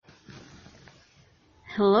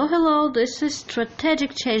Hello, hello. This is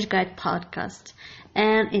Strategic Change Guide podcast,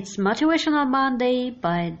 and it's Motivational Monday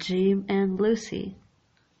by Jim and Lucy.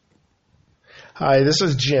 Hi, this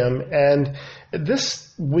is Jim, and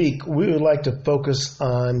this week we would like to focus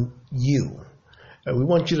on you. We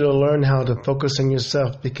want you to learn how to focus on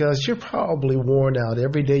yourself because you're probably worn out.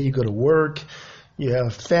 Every day you go to work, you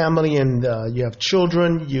have family and you have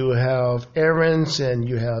children, you have errands and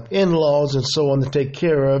you have in-laws and so on to take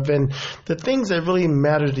care of. And the things that really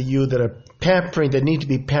matter to you that are pampering, that need to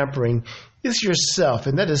be pampering, is yourself.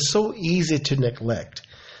 And that is so easy to neglect.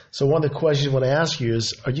 So one of the questions I want to ask you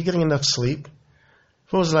is, are you getting enough sleep?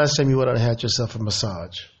 When was the last time you went out and had yourself a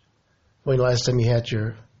massage? When was the last time you had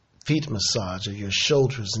your feet massaged or your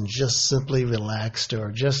shoulders and just simply relaxed,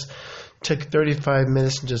 or just took 35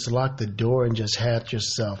 minutes and just locked the door and just had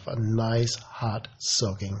yourself a nice hot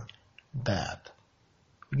soaking bath?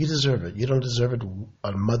 You deserve it. You don't deserve it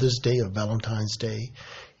on Mother's Day or Valentine's Day.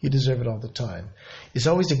 You deserve it all the time. It's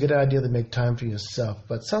always a good idea to make time for yourself,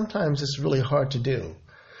 but sometimes it's really hard to do.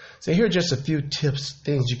 So here are just a few tips,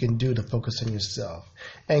 things you can do to focus on yourself.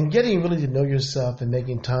 And getting really to know yourself and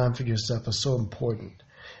making time for yourself is so important.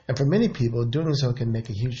 And for many people, doing so can make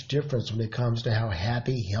a huge difference when it comes to how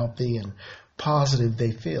happy, healthy, and positive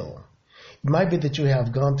they feel. It might be that you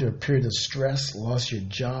have gone through a period of stress, lost your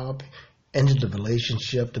job, ended a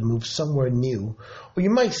relationship to move somewhere new, or you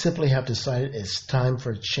might simply have decided it's time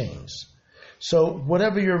for a change. So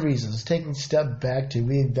whatever your reasons, taking a step back to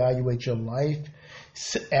reevaluate your life,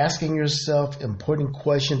 asking yourself important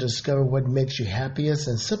questions to discover what makes you happiest,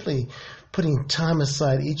 and simply putting time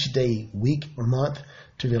aside each day, week, or month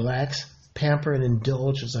to relax, pamper, and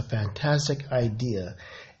indulge is a fantastic idea,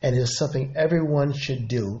 and is something everyone should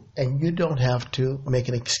do, and you don't have to make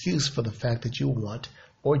an excuse for the fact that you want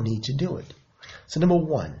or need to do it. So number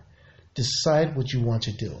one, decide what you want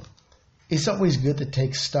to do. It's always good to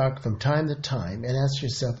take stock from time to time and ask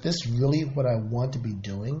yourself, this really what I want to be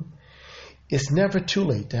doing? It's never too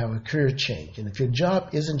late to have a career change, and if your job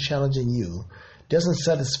isn't challenging you, doesn't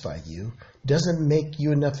satisfy you, doesn't make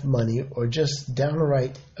you enough money, or you just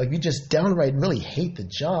downright really hate the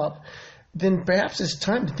job, then perhaps it's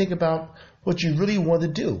time to think about what you really want to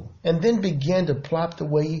do and then begin to plot the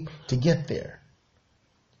way to get there.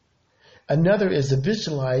 Another is to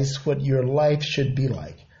visualize what your life should be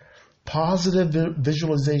like. Positive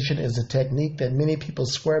visualization is a technique that many people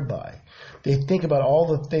swear by. They think about all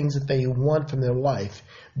the things that they want from their life,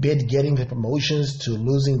 be it getting the promotions to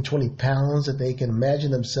losing 20 pounds, that they can imagine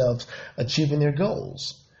themselves achieving their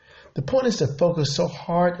goals. The point is to focus so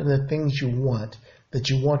hard on the things you want that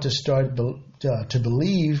you want to start to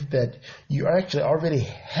believe that you actually already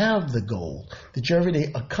have the goal, that you already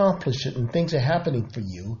accomplished it and things are happening for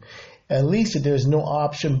you, at least that there's no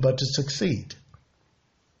option but to succeed.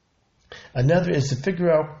 Another is to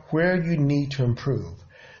figure out where you need to improve.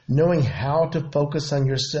 Knowing how to focus on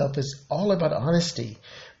yourself is all about honesty.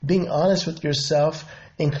 Being honest with yourself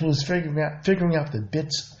includes figuring out the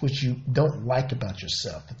bits which you don't like about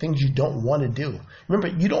yourself, the things you don't want to do.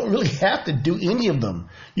 Remember, you don't really have to do any of them.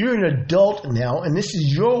 You're an adult now, and this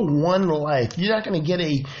is your one life. You're not going to get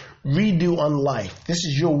a redo on life. This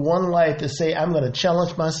is your one life to say, I'm going to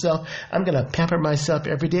challenge myself. I'm going to pamper myself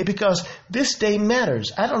every day because this day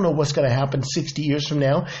matters. I don't know what's going to happen 60 years from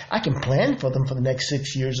now. I can plan for them for the next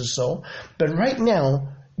 6 years or so. But right now,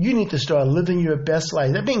 you need to start living your best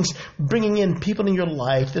life. That means bringing in people in your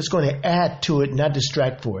life that's going to add to it, not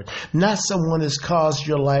distract for it. Not someone that's caused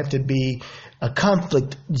your life to be a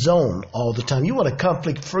conflict zone all the time. You want a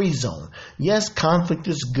conflict-free zone. Yes, conflict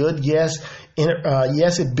is good. Yes,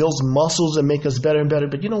 it builds muscles and makes us better and better.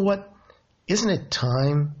 But you know what? Isn't it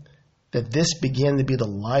time that this began to be the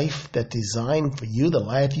life that's designed for you, the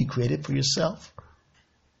life you created for yourself?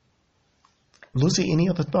 Lucy, any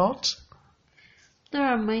other thoughts? There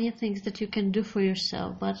are many things that you can do for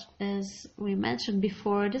yourself, but as we mentioned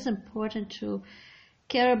before, it is important to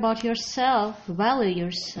care about yourself, value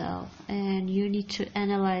yourself, and you need to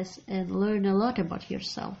analyze and learn a lot about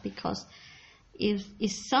yourself, because if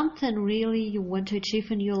it's something really you want to achieve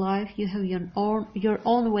in your life, you have your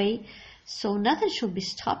own way, so nothing should be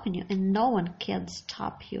stopping you, and no one can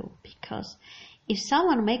stop you. Because if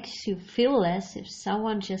someone makes you feel less, if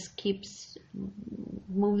someone just keeps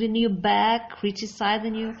moving you back,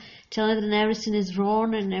 criticizing you, telling that everything is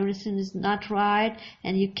wrong and everything is not right,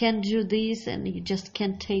 and you can't do this, and you just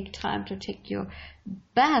can't take time to take your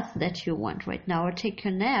bath that you want right now, or take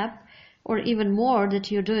your nap, or even more,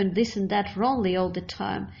 that you're doing this and that wrongly all the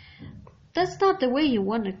time. That's not the way you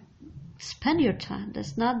want to spend your time.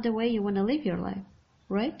 That's not the way you want to live your life,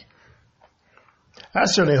 right? I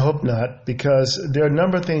certainly hope not, because there are a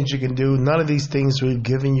number of things you can do. None of these things we've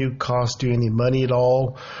given you cost you any money at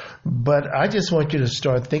all. But I just want you to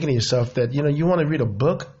start thinking to yourself that, you want to read a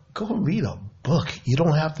book? Go read a book. You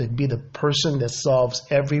don't have to be the person that solves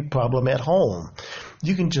every problem at home.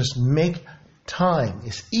 You can just make time.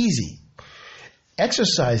 It's easy.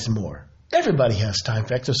 Exercise more. Everybody has time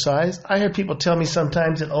for exercise. I hear people tell me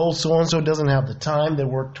sometimes that, so-and-so doesn't have the time. They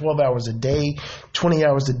work 12 hours a day, 20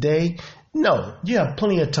 hours a day. No, you have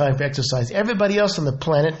plenty of time for exercise. Everybody else on the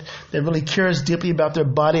planet that really cares deeply about their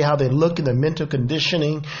body, how they look, and their mental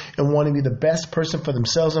conditioning, and want to be the best person for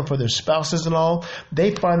themselves and for their spouses and all,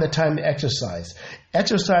 they find the time to exercise.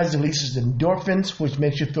 Exercise releases endorphins, which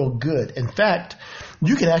makes you feel good. In fact,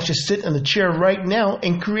 you can actually sit in the chair right now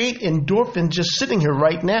and create endorphins just sitting here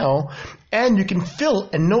right now, and you can feel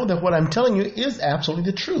and know that what I'm telling you is absolutely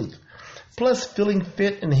the truth. Plus, feeling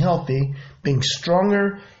fit and healthy, being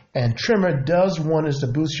stronger and trimmer does wonders to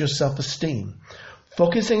boost your self-esteem.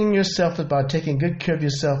 Focusing on yourself is about taking good care of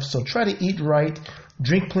yourself, so try to eat right,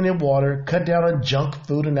 drink plenty of water, cut down on junk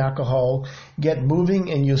food and alcohol, get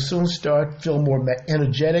moving, and you'll soon feel more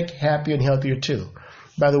energetic, happier, and healthier too.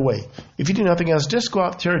 By the way, if you do nothing else, just go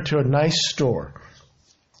out there to a nice store.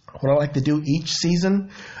 What I like to do each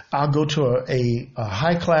season, I'll go to a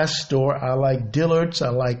high-class store. I like Dillard's. I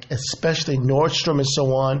like especially Nordstrom and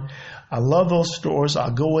so on. I love those stores.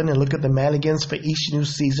 I'll go in and look at the mannequins for each new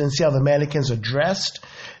season, see how the mannequins are dressed,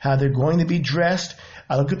 how they're going to be dressed.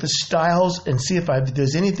 I look at the styles and see if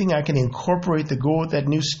there's anything I can incorporate to go with that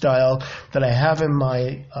new style that I have in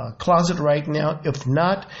my closet right now. If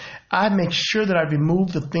not, I make sure that I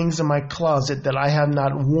remove the things in my closet that I have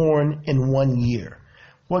not worn in 1 year.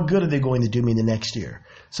 What good are they going to do me the next year?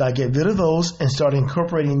 So I get rid of those and start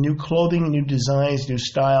incorporating new clothing, new designs, new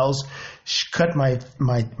styles, cut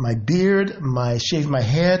my beard, shave my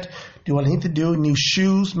head, do what I need to do, new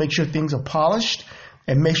shoes, make sure things are polished,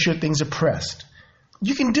 and make sure things are pressed.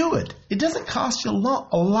 You can do it. It doesn't cost you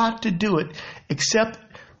a lot to do it, except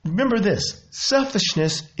remember this,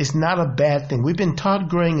 selfishness is not a bad thing. We've been taught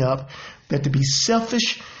growing up that to be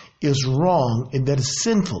selfish is wrong and that it's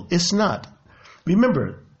sinful. It's not.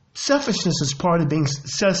 Remember, selfishness is part of being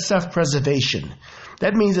self-preservation.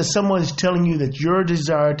 That means that someone is telling you that your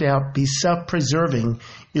desire to be self-preserving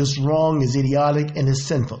is wrong, is idiotic, and is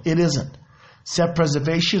sinful. It isn't.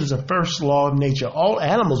 Self-preservation is the first law of nature. All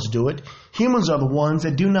animals do it. Humans are the ones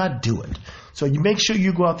that do not do it. So you make sure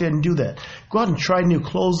you go out there and do that. Go out and try new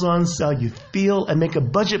clothes on, see how you feel, and make a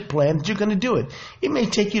budget plan that you're going to do it. It may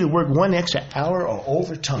take you to work 1 extra hour or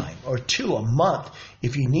overtime, or 2 a month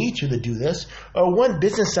if you need to do this, or one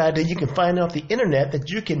business idea you can find off the internet that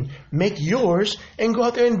you can make yours and go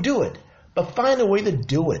out there and do it. But find a way to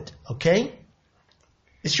do it, okay?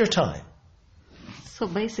 It's your time. So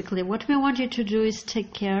basically, what we want you to do is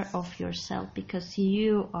take care of yourself, because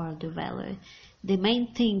you are the value. The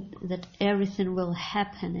main thing that everything will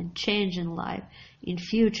happen and change in life, in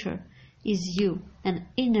future, is you. And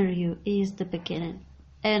inner you is the beginning.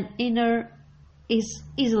 And inner is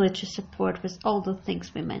easily to support with all the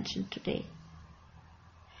things we mentioned today.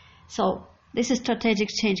 So, this is Strategic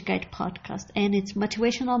Change Guide Podcast, and it's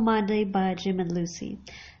Motivational Monday by Jim and Lucy.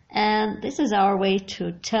 And this is our way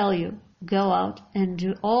to tell you, go out and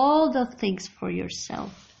do all the things for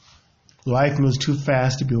yourself. Life moves too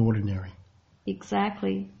fast to be ordinary.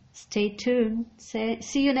 Exactly. Stay tuned.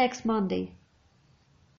 See you next Monday.